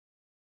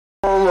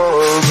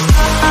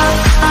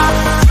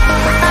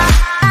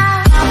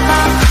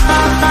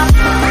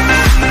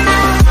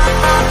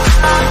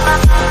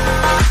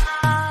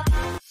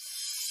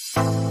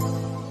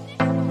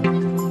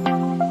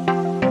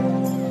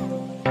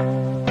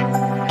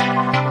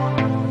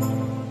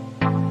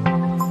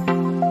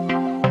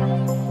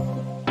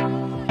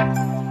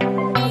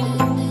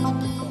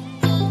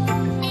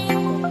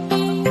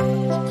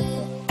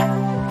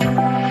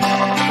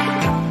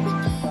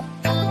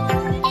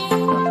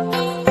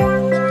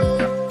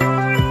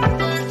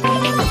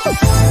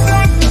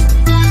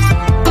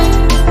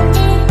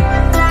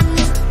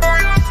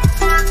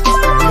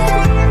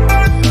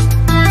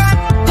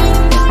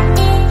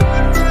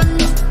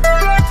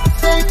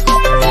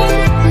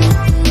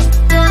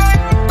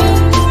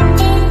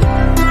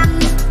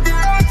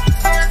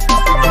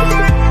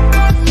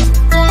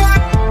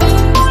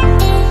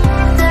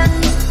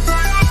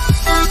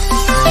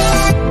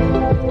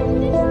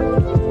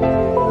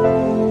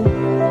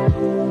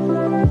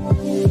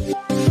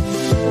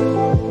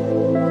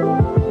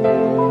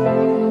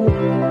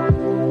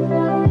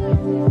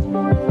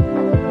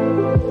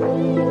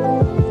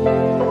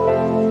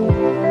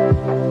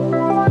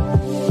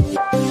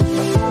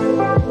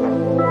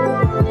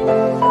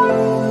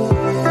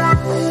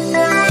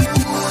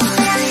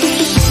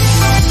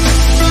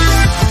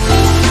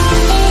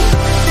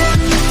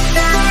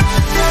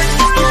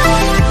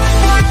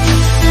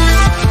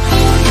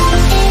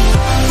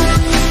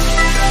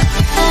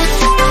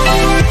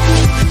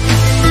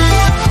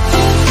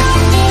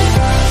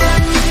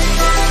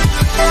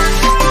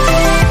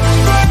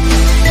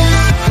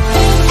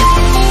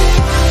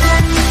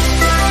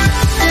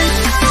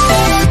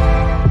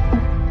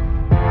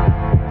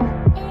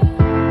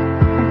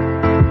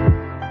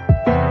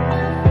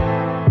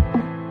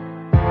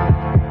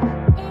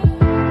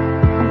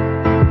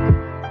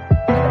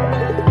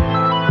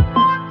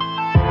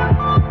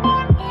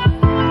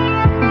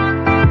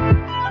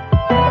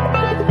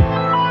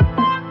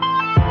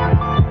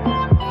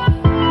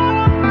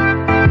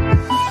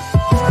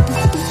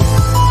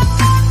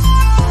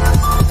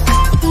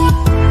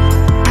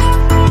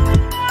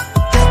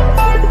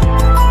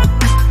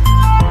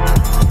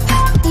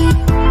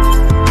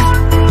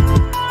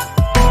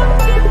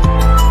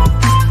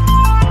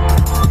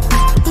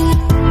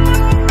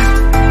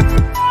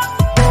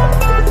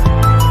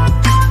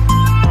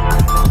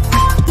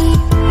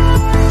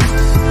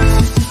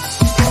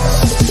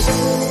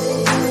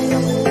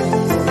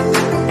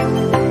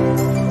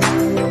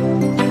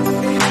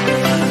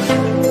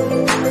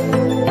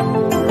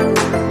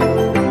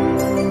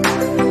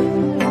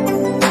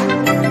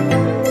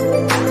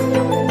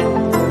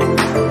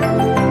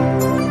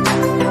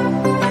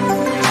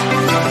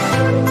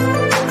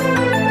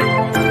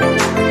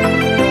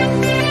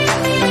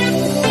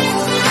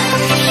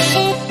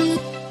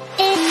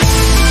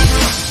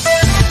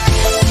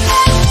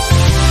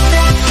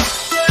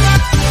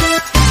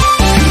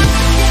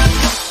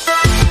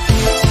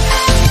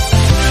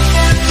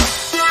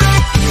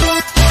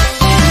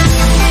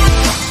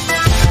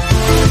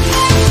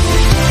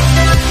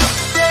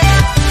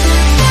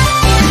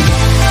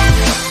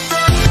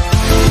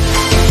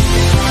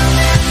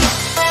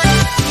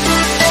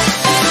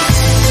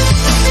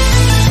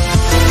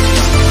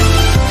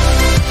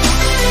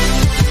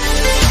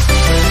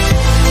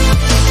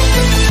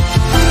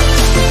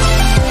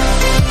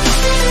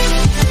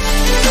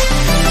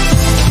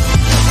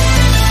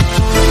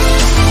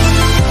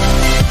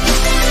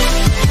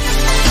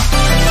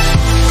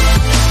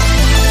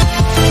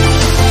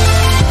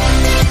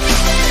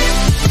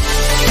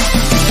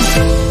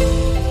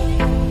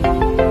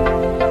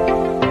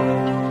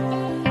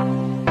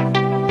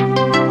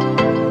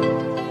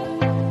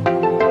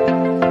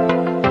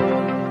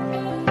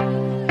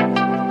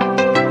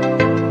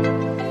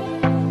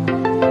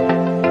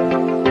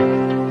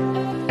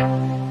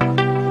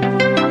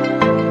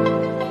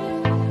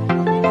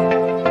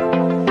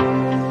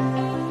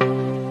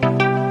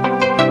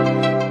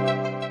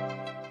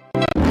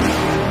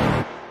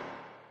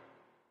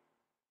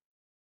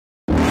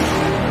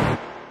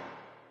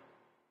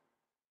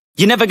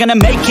You're never gonna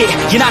make it,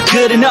 you're not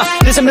good enough.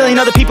 There's a million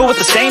other people with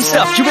the same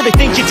stuff. You really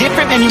think you're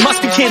different? Man, you must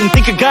be kidding.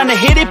 Think you're gonna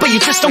hit it, but you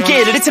just don't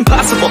get it. It's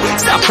impossible,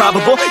 it's not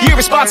probable, you're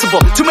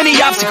irresponsible. Too many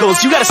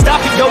obstacles, you gotta stop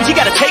it, yo. You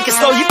gotta take it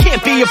slow, you can't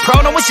be a pro.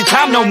 Don't waste your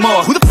time no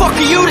more. Who the fuck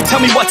are you to tell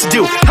me what to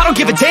do? I don't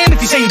give a damn if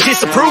you say you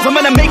disapprove. I'm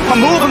gonna make my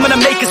move, I'm gonna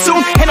make it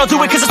soon. And I'll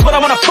do it cause it's what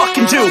I wanna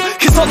fucking do.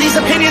 Cause all these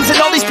opinions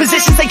and all these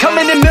positions, they come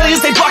in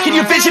millions, they blocking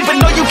your vision. But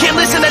no, you can't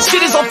listen, that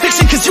shit is all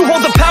fiction. Cause you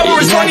hold the power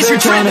as long as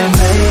you're driven.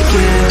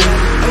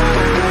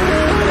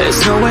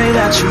 There's no way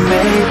that you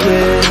make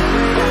it,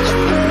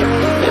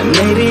 and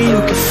maybe you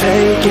can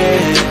fake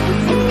it,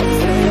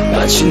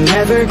 but you're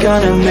never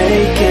gonna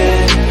make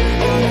it.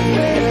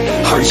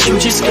 Are you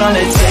just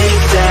gonna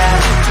take that?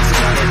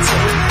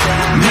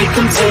 Make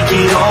them take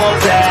it all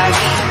back.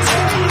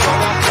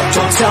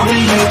 Don't tell me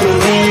you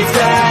believe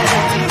that.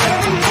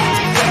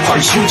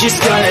 Are you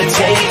just gonna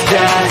take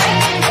that?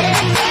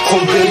 Or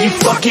will you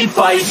fucking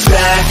fight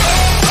back?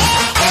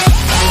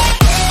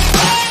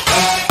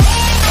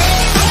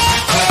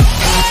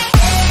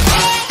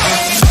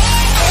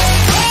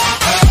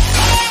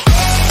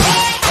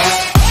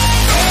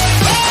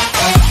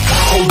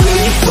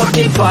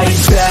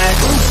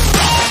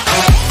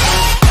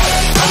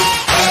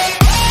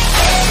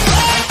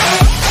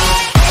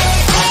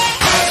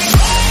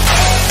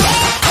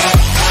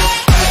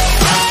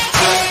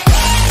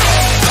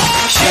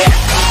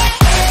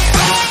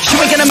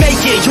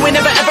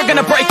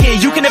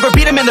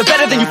 man, they're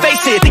better than you,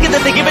 face it. Thinking that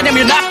they give a damn,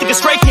 you're not, think a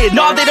stray kid.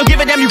 No, they don't give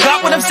a damn, you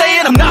got what I'm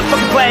saying? I'm not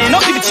fucking playing,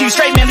 I'll give it to you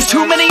straight, man. There's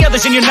too many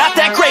others and you're not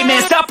that great,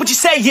 man. Stop what you're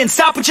saying,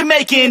 stop what you're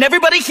making.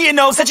 Everybody here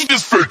knows that you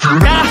just faking.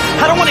 Nah,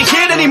 I don't wanna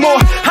hear it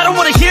anymore, I don't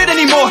wanna hear it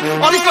anymore.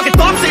 All these fucking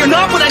thoughts, they are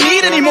not what I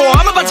need anymore.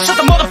 I'm about to shut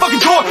the motherfucking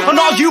door on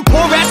all you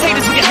poor ass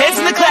haters with your heads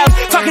in the clouds,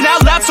 talking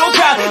out loud so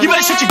proud. You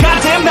better shut your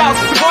goddamn mouth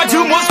before I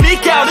do more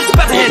speak out. It's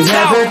about to head south.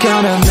 You're never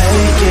gonna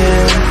make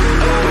it.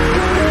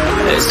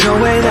 There's no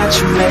way that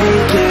you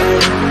make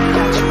it.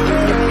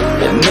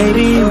 And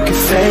maybe you can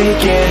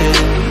fake it,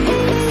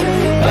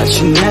 but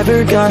you're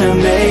never gonna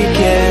make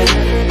it.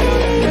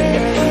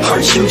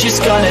 Aren't you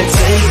just gonna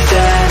take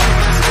that?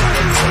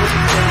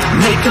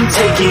 Make them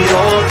take it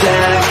all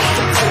back.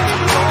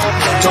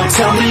 Don't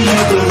tell me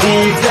you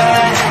believe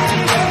that.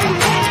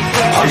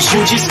 Aren't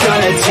you just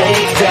gonna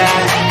take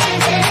that?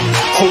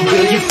 Or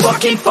will you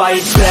fucking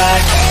fight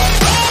back?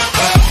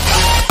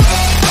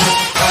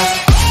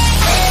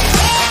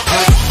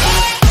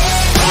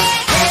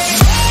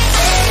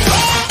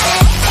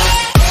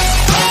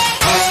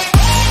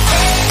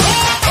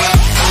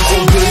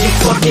 Or will you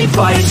fucking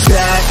fight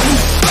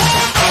back?